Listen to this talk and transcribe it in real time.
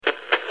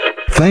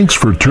Thanks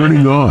for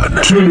turning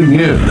on, tuning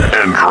in,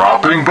 and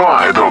dropping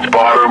by the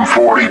Bottom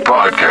 40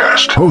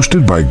 Podcast,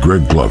 hosted by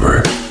Greg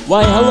Glover.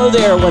 Why, hello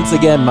there once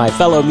again, my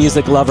fellow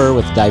music lover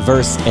with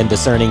diverse and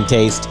discerning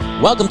taste.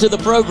 Welcome to the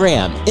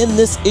program. In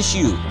this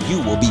issue,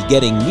 you will be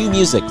getting new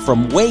music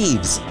from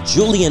Wavves,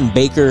 Julien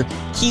Baker,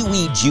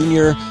 Kiwi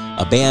Jr.,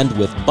 a band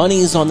with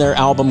bunnies on their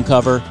album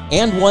cover,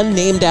 and one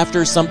named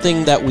after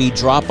something that we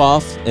drop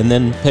off and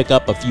then pick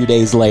up a few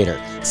days later.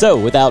 So,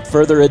 without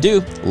further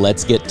ado,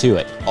 let's get to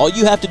it. All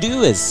you have to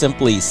do is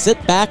simply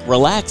sit back,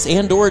 relax,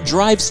 and/or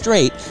drive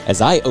straight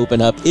as I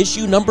open up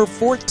issue number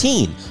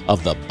 14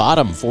 of the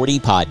Bottom 40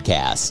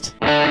 Podcast.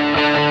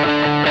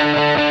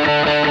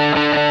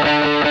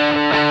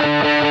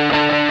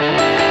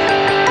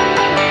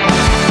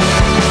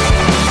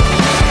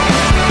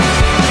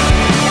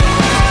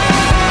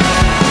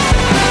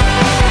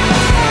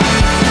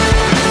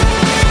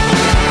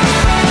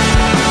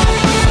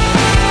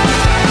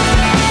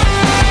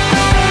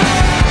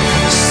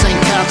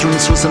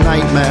 Was a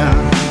nightmare.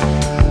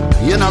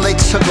 You know, they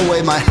took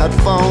away my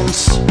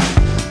headphones.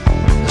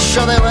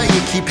 Sure, they let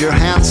you keep your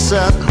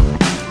handset,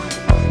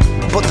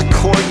 but the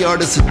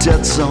courtyard is a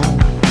dead zone.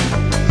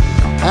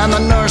 And the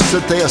nurse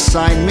that they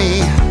assigned me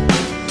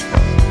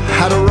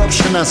had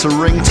eruption as a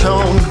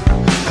ringtone,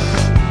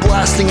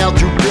 blasting out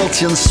through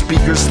built-in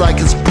speakers like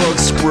it's bug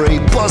spray,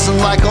 buzzing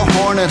like a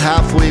hornet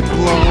halfway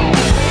blown.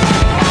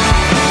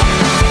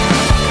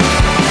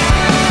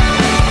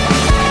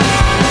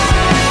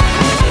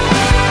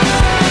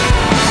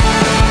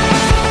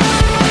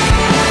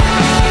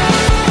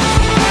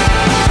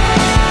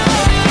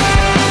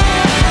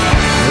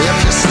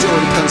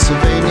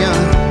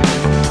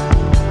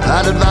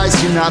 I'd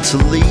advise you not to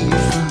leave.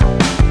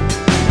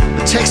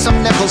 Take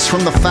some nickels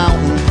from the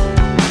fountain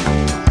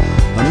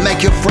and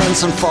make your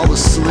friends and fall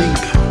asleep.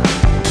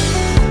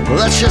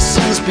 Let your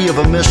sins be of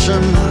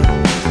omission.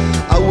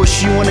 I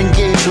wish you wouldn't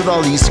engage with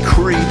all these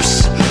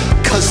creeps,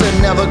 'cause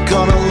they're never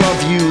gonna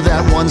love you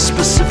that one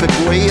specific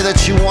way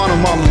that you want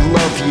them all to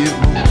love you.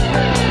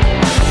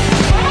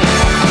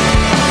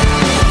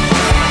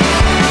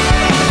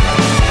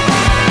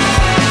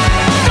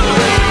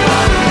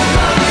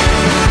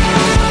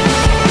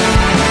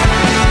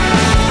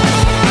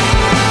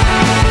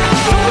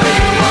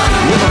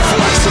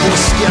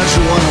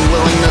 Schedule and a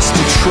willingness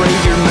to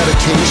trade your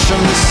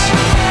medications,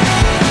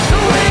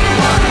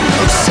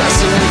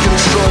 obsessing and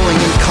controlling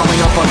and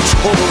coming up on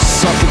total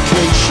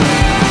suffocation.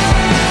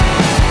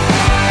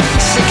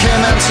 She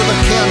came into the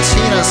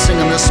cantina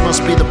singing "This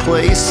Must Be the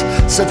Place,"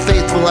 said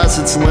faithful as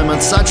its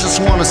limits, I just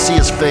want to see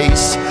his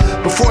face.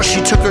 Before she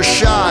took her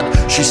shot,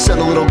 she said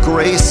a little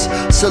grace,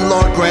 said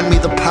Lord grant me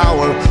the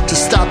power to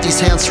stop these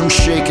hands from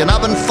shaking.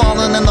 I've been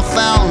falling in the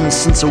fountain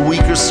since a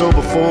week or so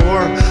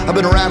before. I've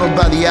been rattled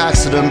by the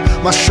accident,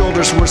 my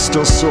shoulders were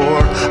still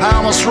sore. I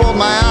almost rolled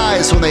my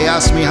eyes when they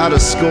asked me how to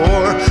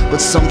score, but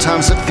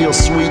sometimes it feels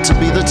sweet to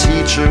be the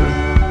teacher.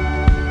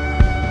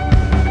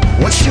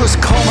 When she was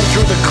combing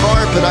through the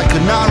carpet, I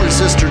could not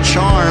resist her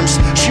charms.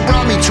 She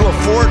brought me to a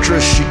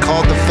fortress she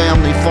called the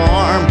family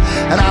farm.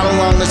 And out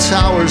along the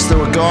towers there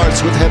were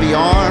guards with heavy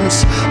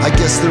arms. I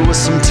guess there was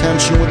some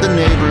tension with the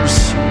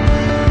neighbors.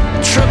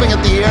 Tripping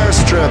at the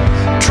airstrip,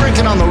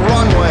 drinking on the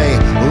runway,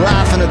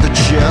 laughing at the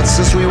jets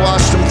as we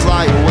watched them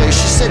fly away.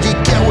 She said you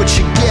get what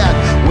you get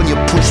when you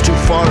push too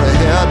far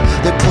ahead.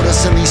 They put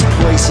us in these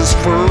places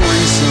for a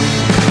reason.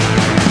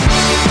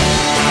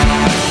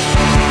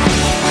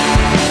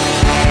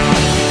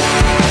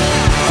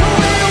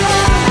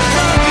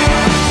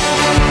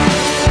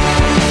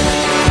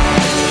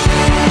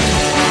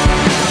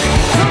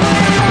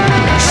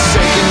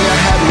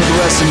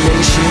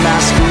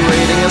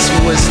 Masquerading as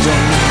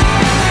wisdom,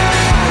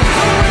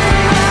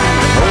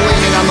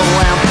 waiting on the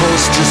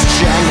lamppost, just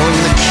jangling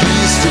the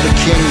keys to the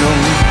kingdom.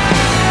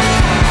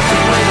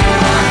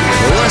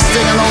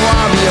 Resting in the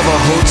lobby of a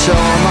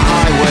hotel on the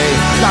highway,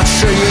 not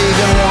sure you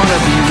even want to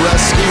be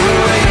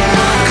rescued,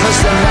 'cause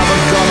they're never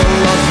gonna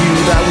love you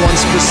that one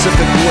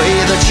specific way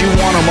that you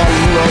want them all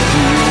to love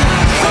you,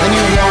 and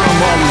you want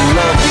them all to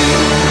love you.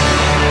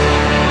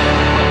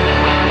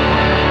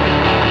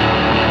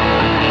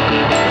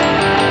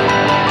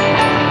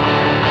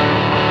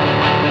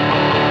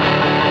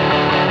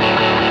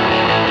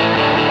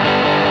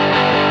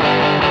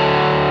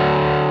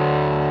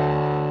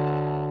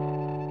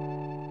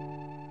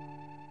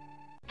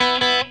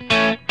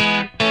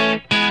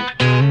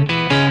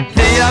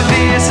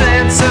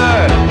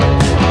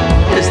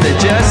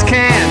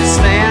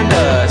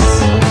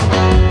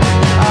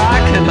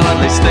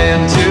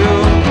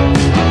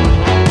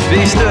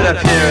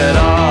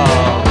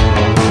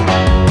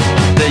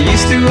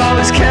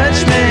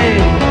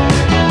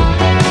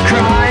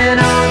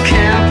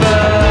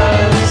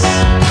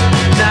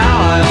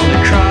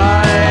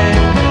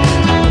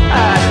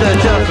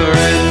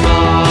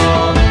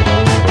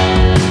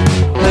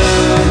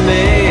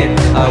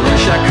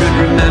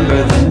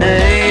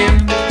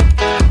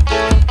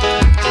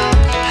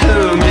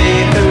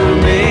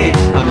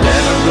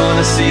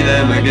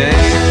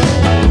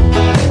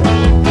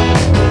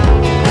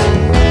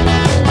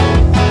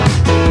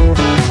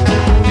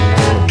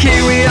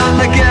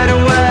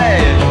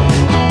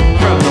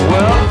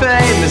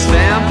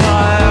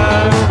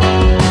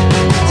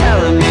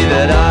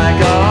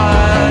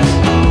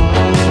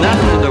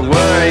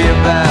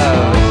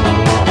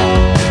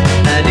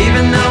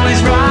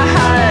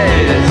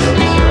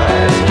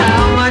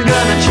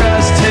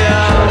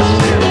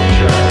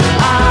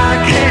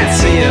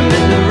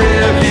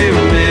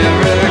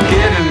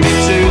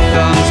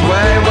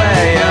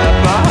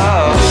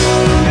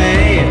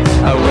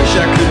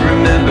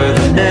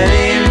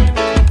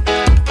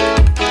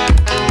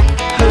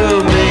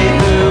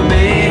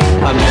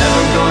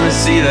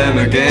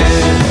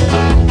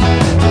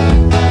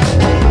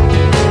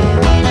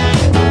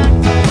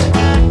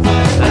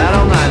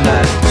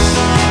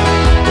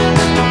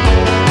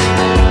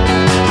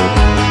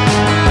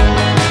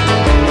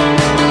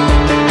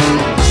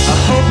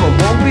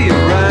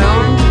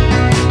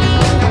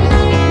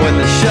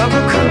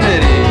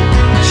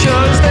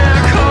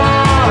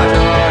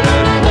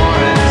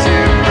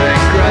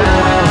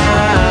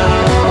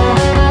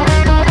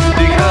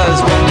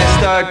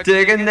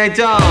 start digging, they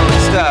don't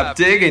stop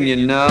digging, you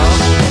know.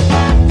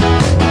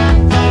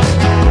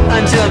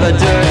 Until the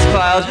dirt's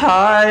piled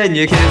high and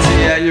you can't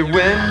see out your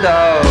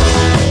window.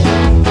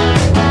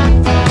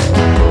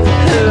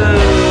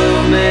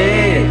 Who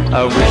me?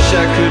 I wish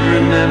I could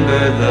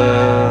remember the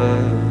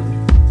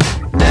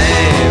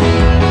name.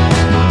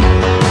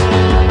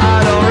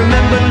 I don't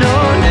remember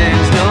no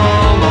names no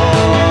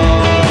more.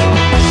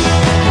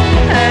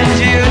 And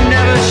you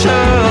never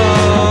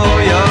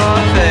show your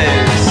face.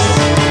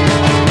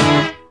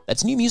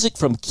 That's new music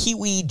from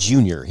Kiwi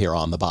Jr. here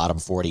on the Bottom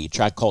 40, a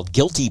track called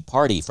Guilty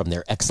Party from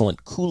their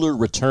excellent Cooler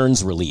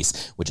Returns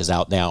release, which is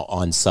out now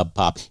on Sub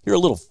Pop. Hear a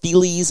little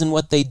feelies in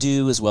what they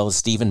do, as well as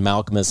Stephen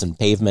Malcolmus and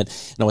Pavement.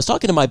 And I was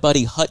talking to my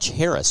buddy Hutch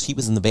Harris. He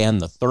was in the band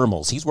The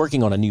Thermals. He's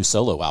working on a new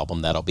solo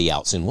album that'll be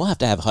out soon. We'll have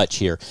to have Hutch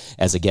here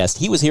as a guest.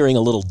 He was hearing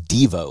a little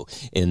Devo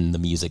in the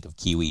music of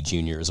Kiwi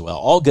Jr. as well.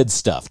 All good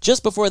stuff.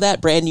 Just before that,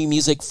 brand new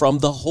music from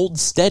The Hold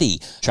Steady,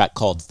 a track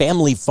called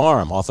Family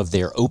Farm off of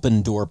their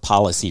Open Door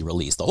Policy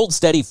release. The Hold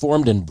Steady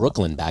formed in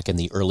Brooklyn back in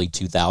the early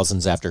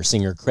 2000s after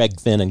singer Craig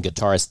Finn and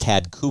guitarist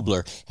Tad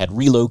Kubler had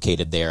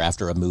relocated there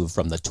after a move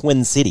from the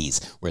Twin Cities,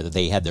 where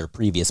they had their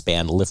previous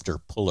band Lifter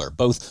Puller.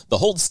 Both The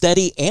Hold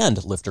Steady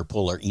and Lifter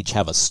Puller each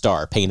have a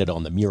star painted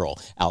on the mural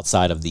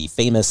outside of the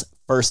famous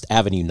First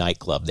Avenue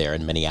nightclub there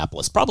in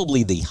Minneapolis.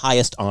 Probably the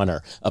highest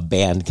honor a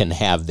band can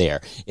have there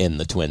in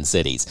the Twin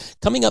Cities.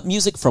 Coming up,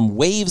 music from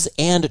Wavves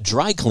and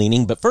Dry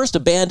Cleaning, but first a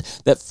band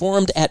that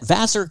formed at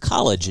Vassar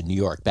College in New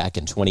York back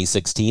in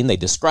 2016. They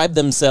described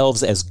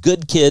themselves as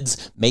good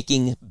kids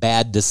making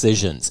bad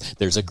decisions.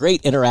 There's a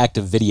great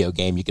interactive video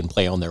game you can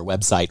play on their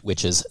website,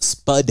 which is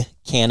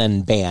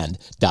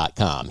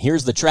spudcannonband.com.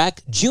 Here's the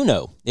track,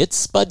 Juno. It's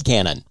Spud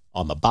Cannon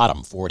on the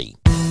Bottom 40.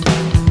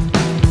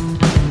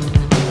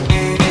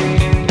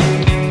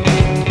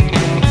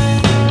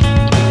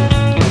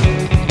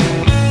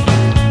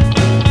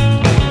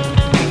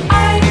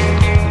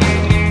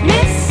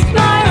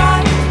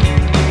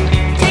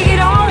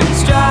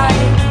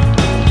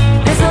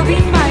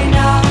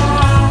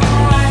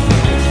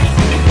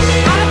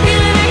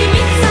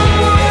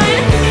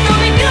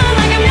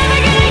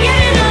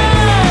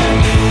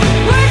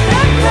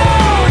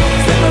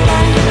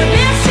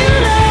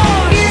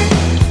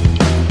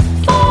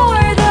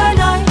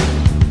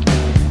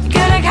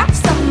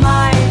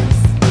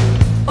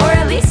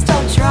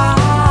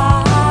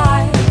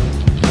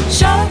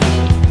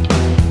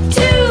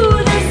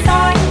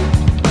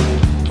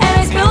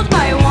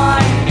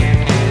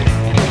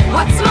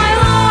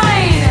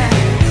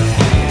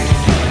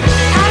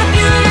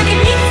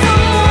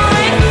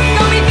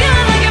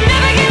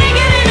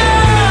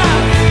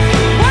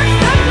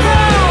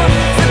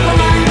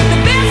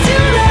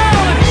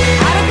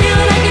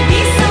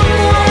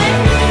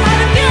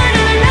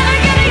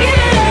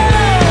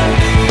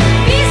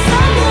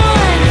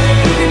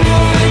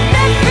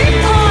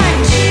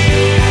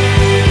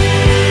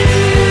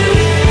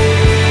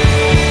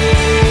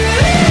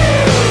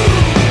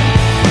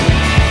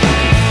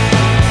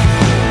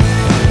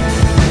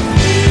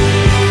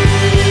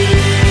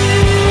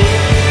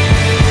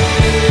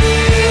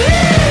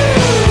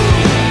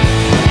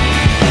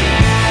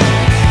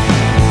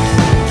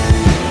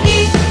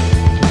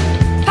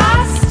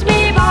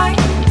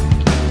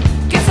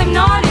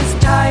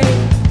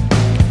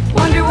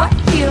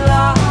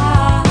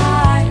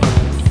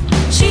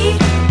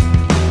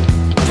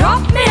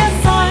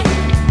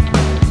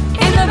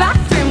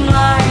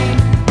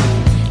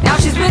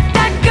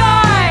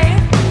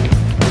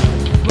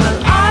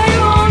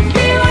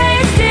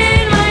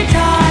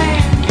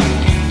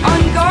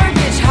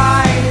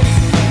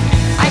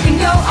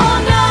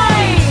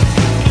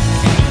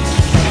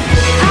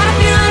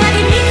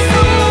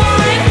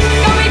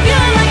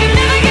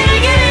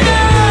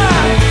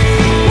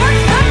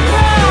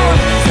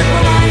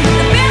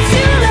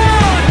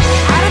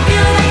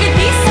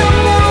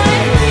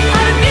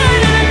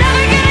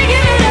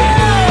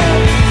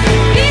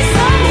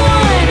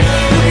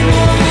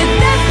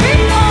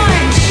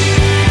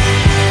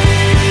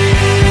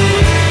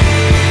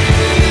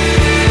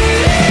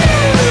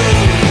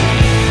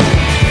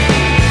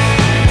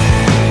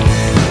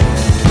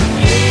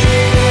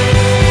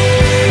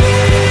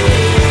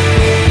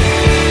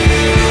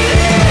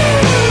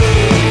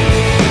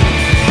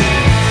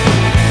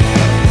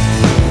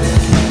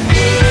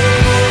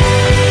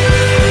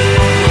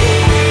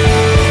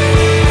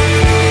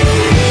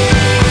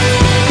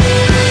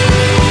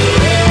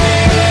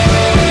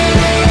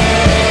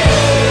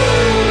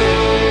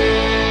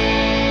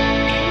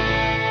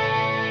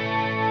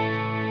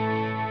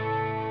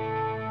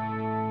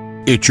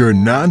 It's your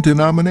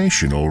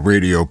non-denominational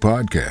radio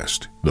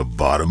podcast, The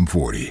Bottom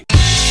 40.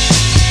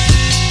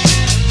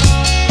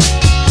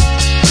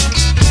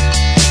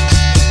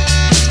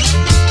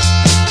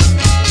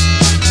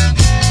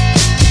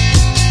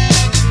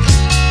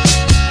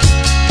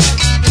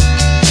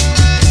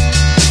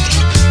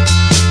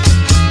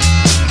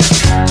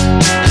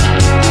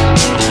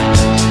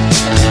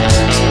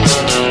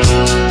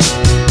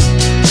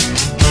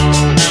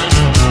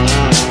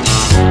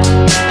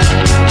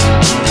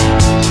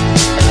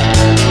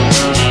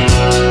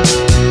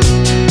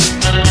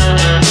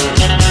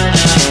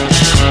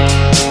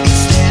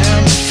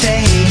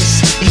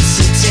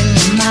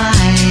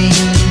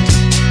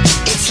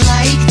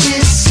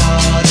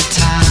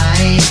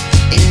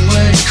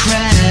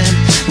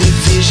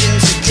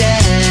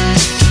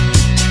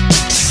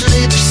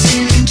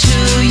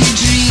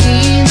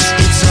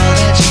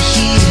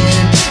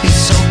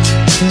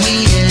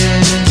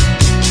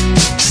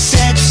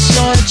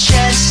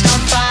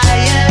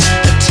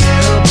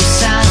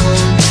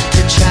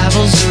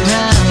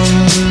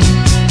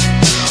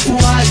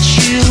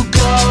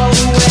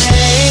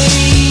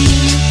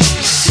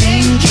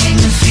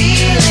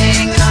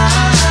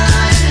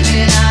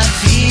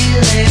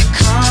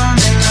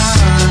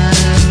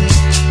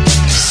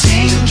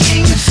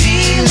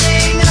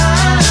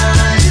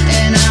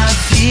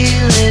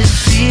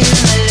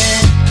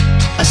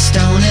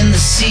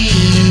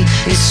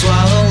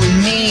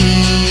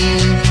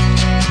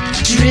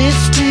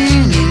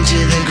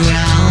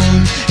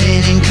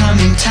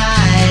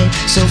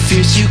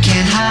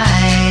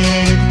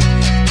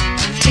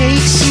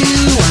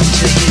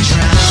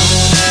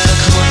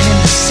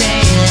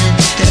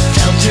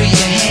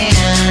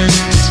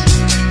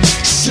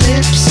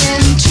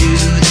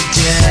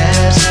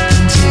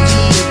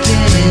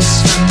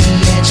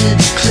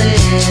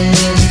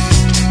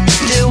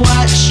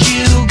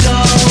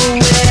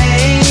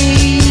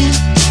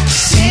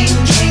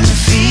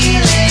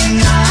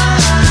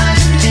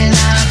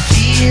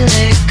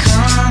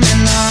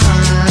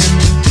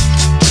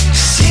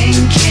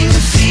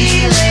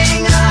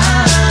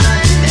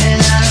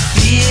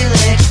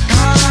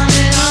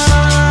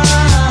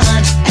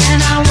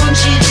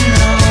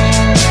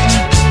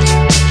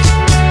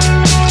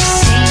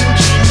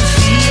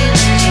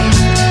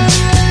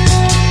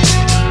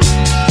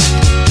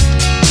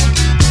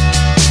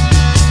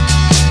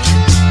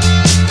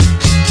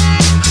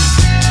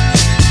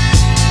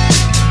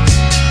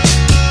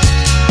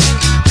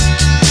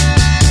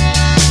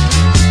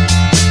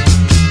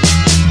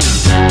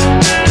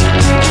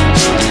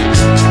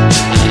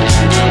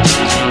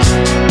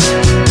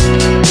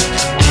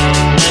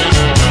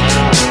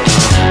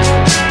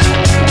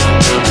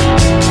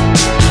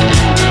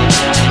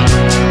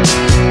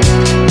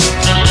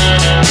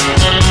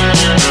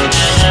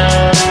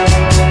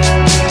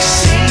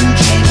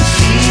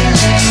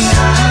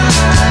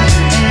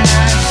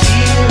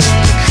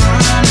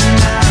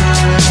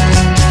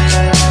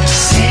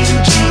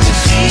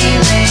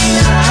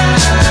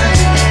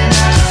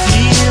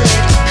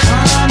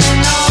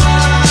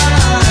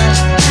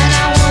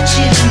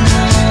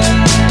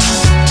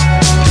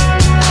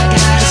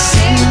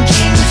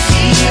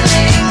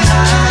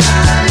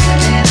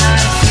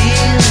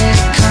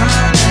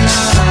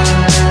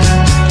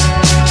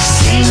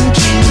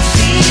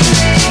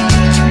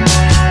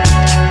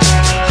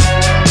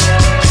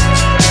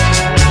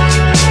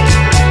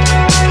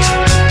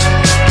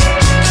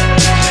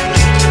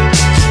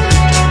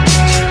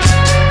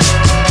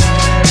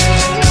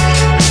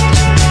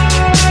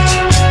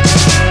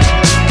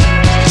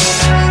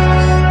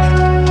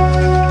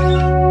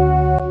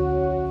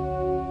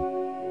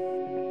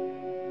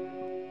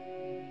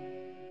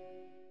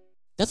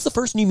 That's the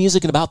first new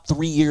music in about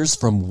 3 years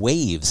from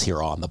Wavves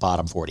here on the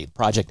Bottom 40, the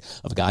project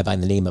of a guy by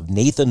the name of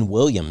Nathan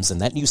Williams, and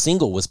that new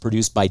single was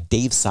produced by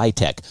Dave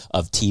Sitek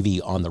of TV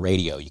on the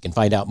Radio. You can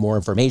find out more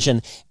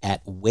information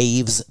at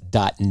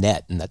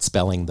wavves.net, and that's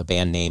spelling the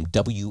band name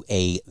Wavves,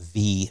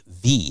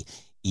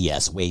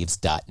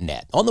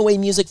 wavves.net. On the way,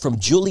 music from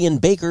Julien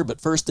Baker, but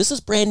first, this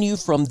is brand new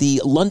from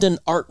the London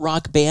art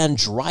rock band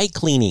Dry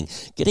Cleaning,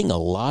 getting a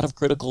lot of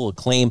critical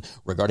acclaim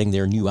regarding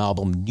their new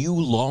album, New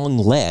Long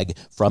Leg.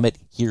 From it,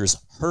 here's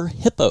Her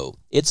Hippo.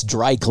 It's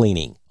Dry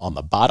Cleaning on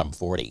the Bottom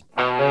 40.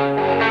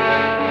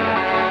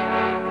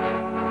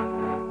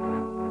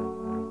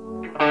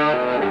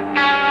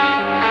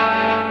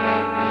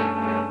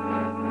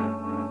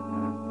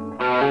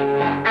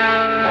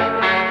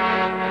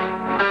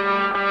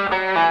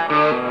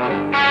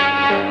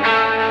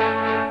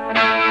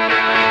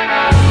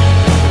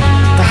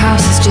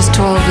 Just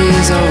 12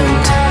 years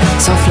old,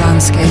 soft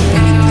landscaping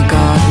in the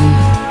garden.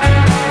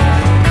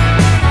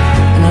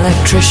 An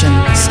electrician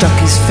stuck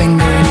his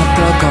finger in the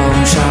plug hole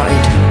and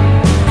shouted,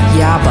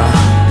 "Yabba,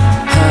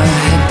 her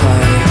hippo."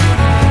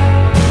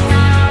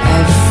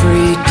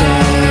 Every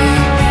day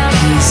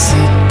he's a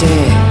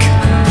dick.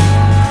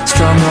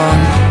 Strong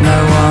one, no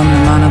one,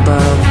 the man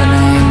above, a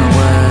name, a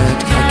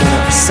word. I get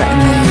upset in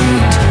the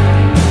heat.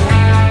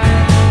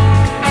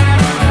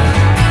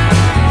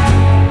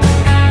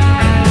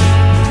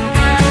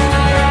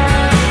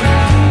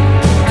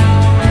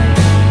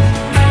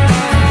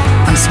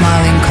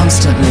 Smiling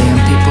constantly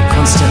and people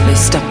constantly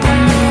step on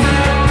me.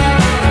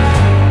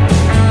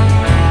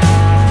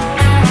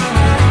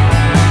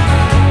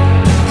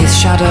 His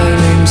shadow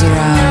looms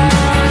around,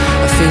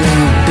 a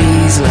feeling of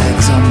bees'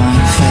 legs on my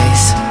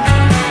face.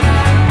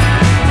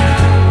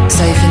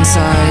 Safe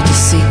inside a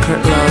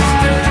secret love,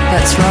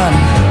 let's run.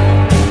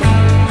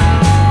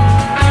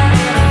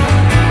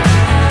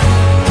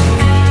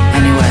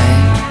 Anyway,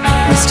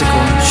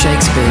 mystical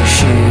Shakespeare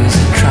shoes, a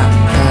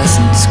trapped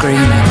person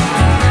screaming.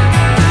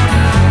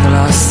 The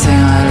last thing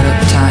I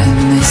looked at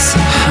in this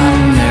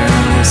hand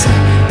mirror was a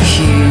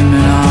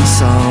human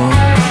arsehole.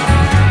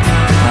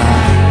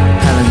 Well,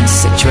 Helen's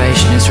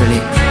situation has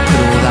really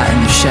put all that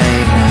in the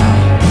shade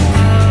now.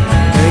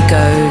 There he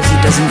goes, he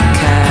doesn't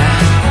care.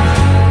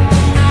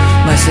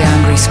 Mostly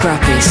angry,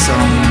 scrappy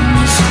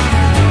songs.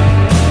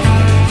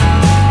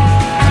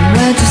 And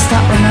where does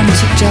that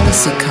romantic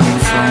jealousy come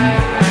from?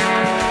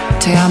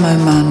 Te amo,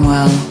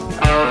 Manuel.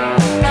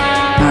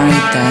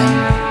 Married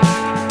then.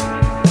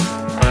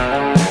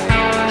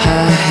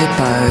 Her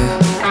hippo.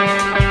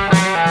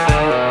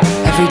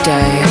 Every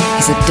day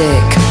he's a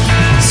dick.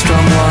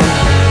 Strong one,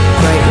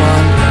 great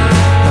one,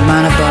 a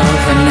man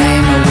above, a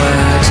name, a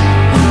word.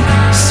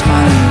 I'm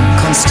smiling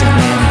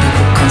constantly and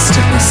people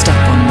constantly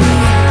step on me.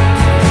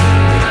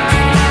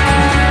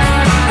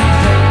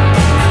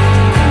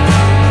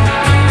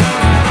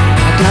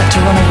 I'd like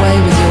to run away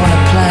with you on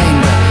a plane,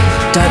 but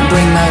don't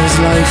bring those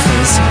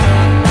loafers.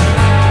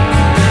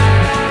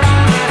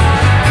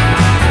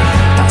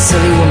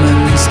 Silly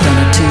woman's done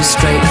a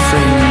two-straight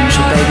fringe.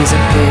 A baby's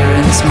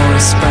appearance, more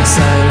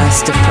espresso,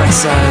 less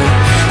depresso.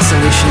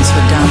 Solutions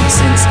for dance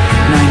since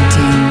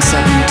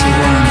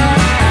 1971.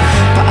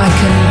 But I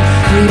can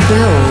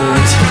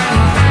rebuild.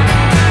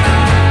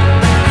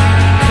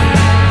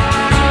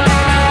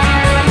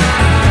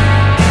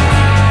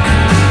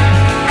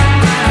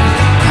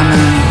 I'm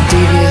a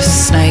devious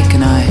snake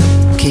and I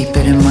keep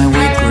it in my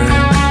wig room.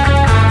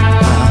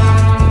 Well.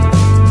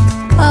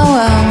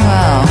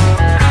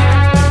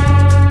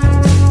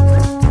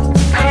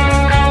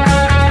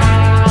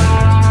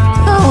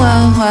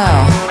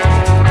 Well.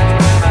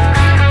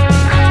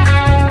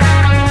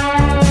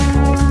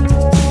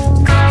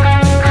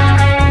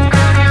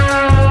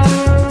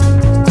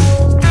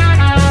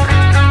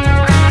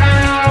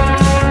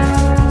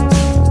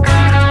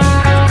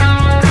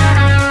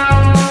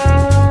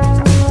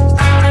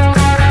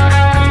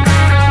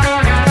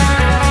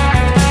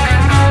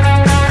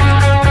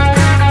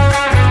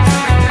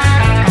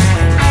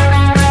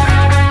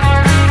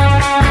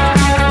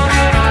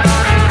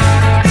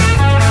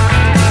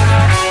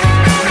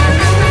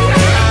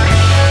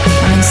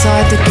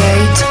 The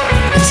gate,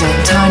 it's a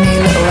tiny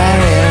little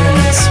area and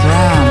it's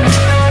round.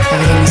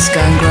 Everything's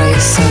going great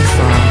so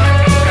far.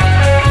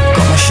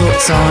 Got my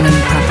shorts on in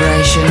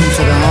preparation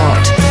for the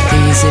hot.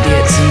 These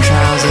idiots in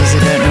trousers,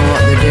 I don't know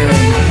what they're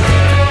doing.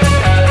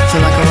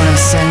 Feel like I want to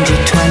send you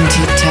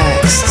 20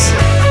 texts.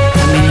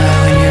 Let me know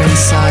when you're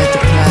inside the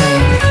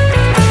plane.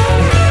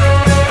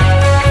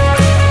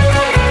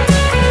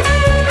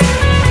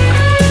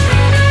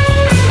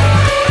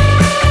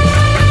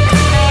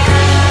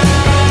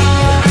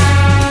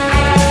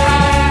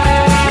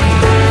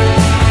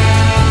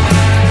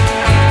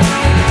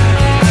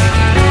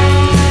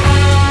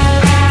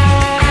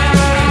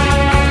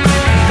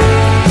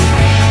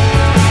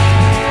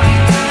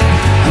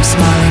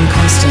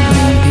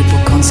 Constantly, and people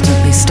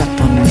constantly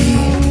step on me.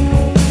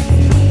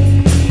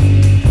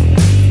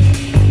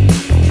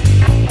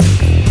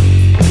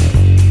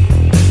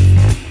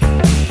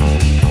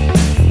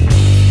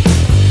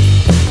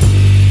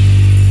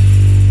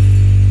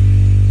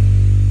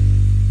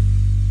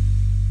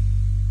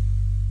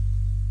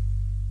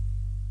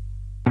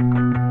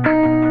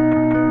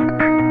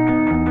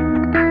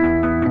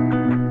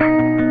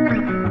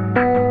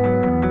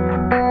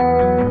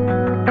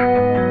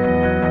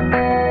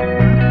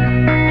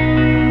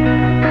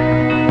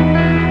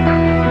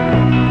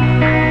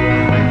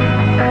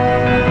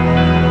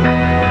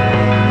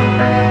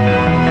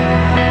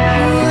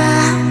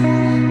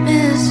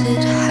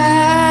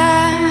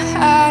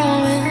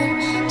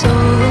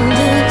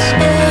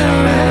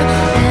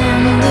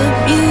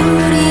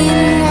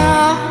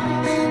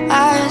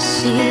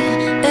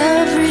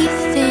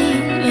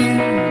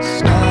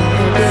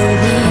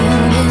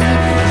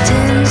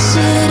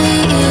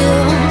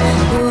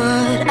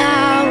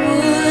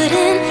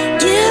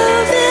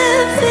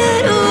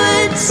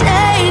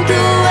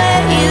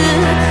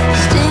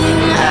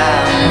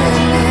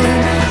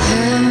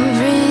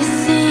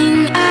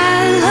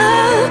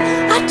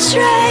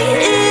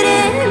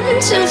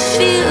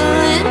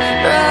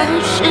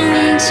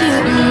 to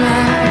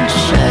my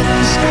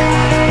chest.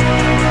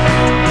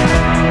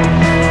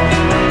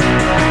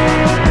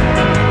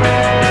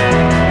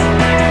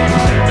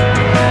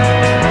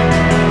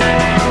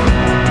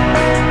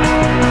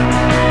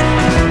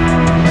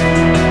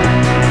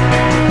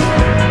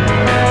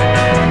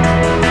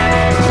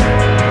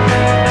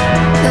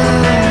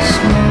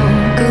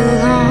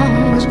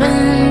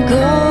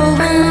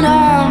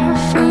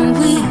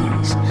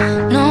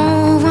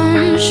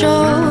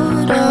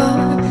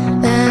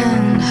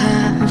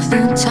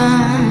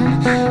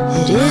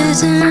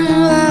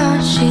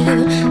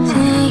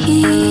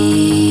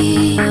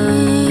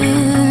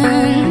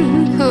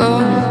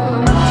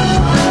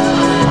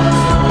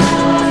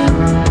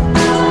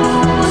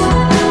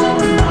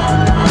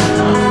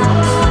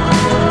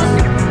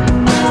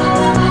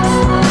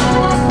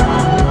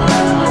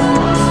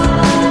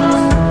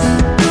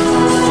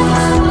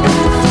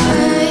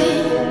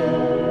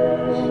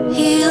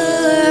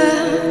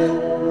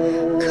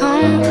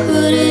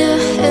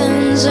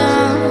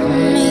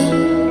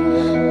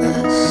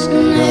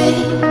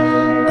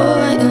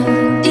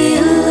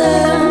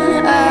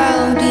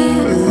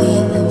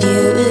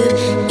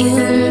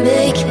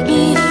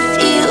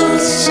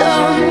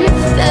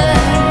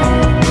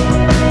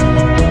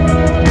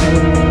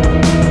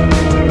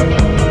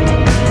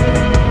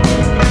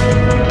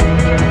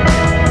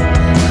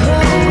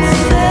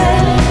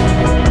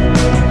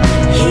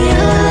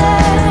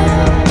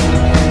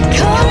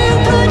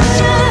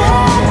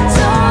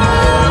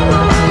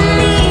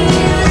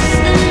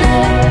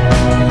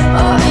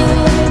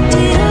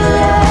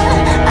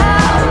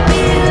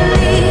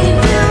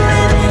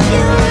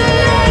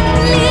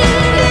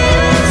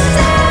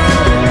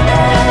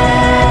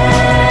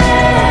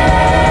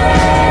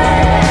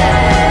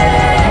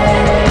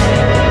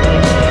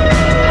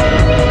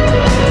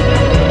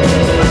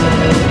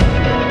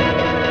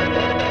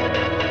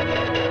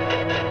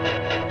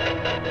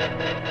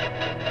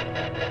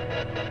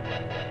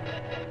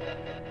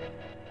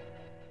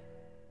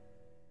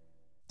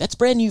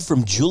 Brand new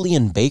from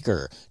Julien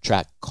Baker,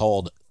 track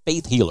called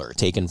Faith Healer,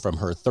 taken from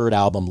her third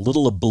album,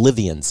 Little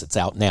Oblivions. It's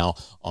out now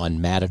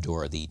on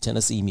Matador. The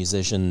Tennessee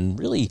musician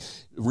really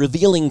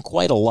revealing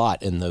quite a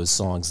lot in those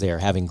songs there,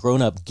 having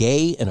grown up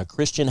gay in a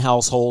Christian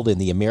household in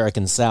the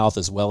American South,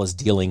 as well as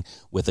dealing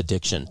with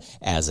addiction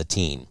as a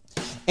teen.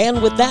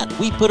 And with that,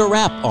 we put a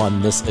wrap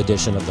on this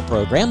edition of the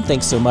program.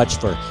 Thanks so much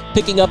for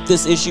picking up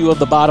this issue of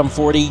the Bottom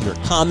 40. Your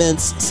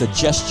comments,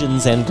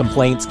 suggestions, and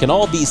complaints can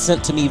all be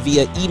sent to me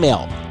via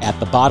email at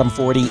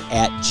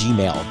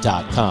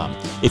thebottom40@gmail.com.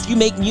 If you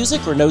make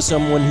music or know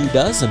someone who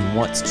does and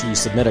wants to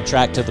submit a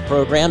track to the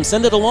program,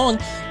 send it along.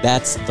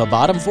 That's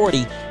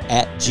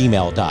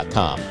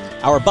thebottom40@gmail.com.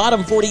 Our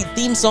Bottom 40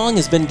 theme song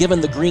has been given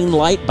the green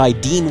light by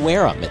Dean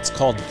Wareham. It's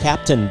called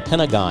Captain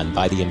Pentagon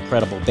by the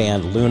incredible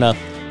band Luna.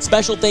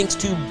 Special thanks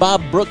to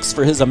Bob Brooks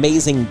for his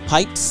amazing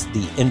pipes,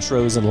 the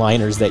intros and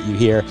liners that you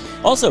hear.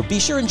 Also, be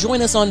sure and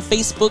join us on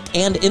Facebook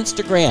and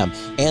Instagram,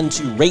 and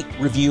to rate,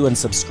 review, and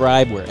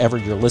subscribe wherever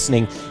you're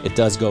listening. It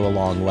does go a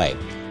long way.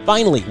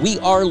 Finally, we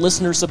are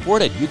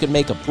listener-supported. You can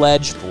make a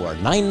pledge for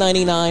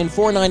 $9.99,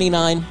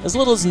 $4.99, as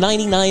little as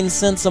 99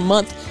 cents a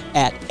month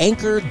at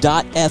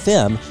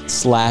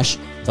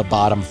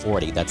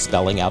anchor.fm/thebottom40. That's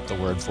spelling out the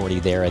word 40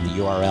 there in the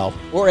URL,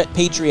 or at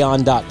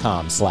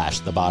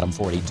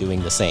patreon.com/thebottom40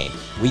 doing the same.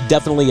 We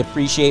definitely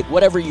appreciate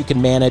whatever you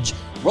can manage.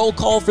 Roll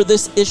call for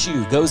this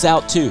issue goes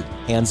out to,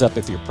 hands up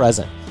if you're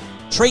present,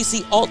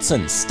 Tracy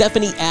Altson,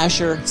 Stephanie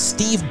Asher,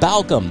 Steve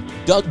Balcom,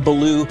 Doug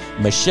Ballou,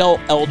 Michelle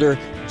Elder,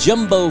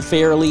 Jimbo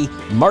Fairley,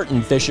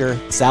 Martin Fisher,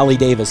 Sally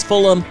Davis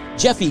Fulham,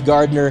 Jeffy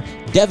Gardner,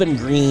 Devin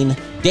Green,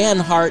 Dan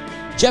Hart,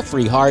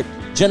 Jeffrey Hart,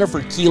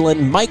 Jennifer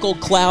Keelan, Michael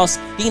Klaus,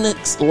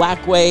 Phoenix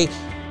Lackway,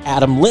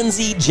 Adam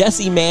Lindsay,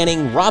 Jesse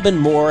Manning, Robin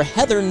Moore,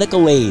 Heather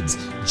Nicolades,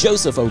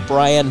 Joseph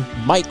O'Brien,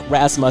 Mike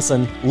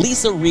Rasmussen,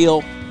 Lisa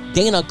Reel,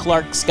 Dana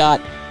Clark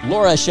Scott,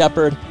 Laura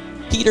Shepard,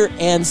 Peter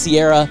Ann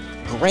Sierra,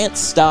 Grant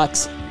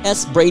Stocks,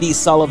 S. Brady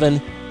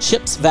Sullivan,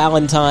 Chips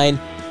Valentine,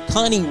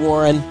 Connie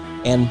Warren,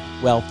 and,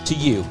 well, to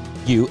you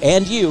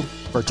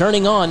for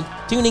tuning in,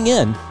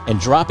 and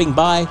dropping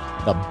by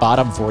the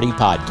Bottom 40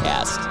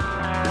 podcast.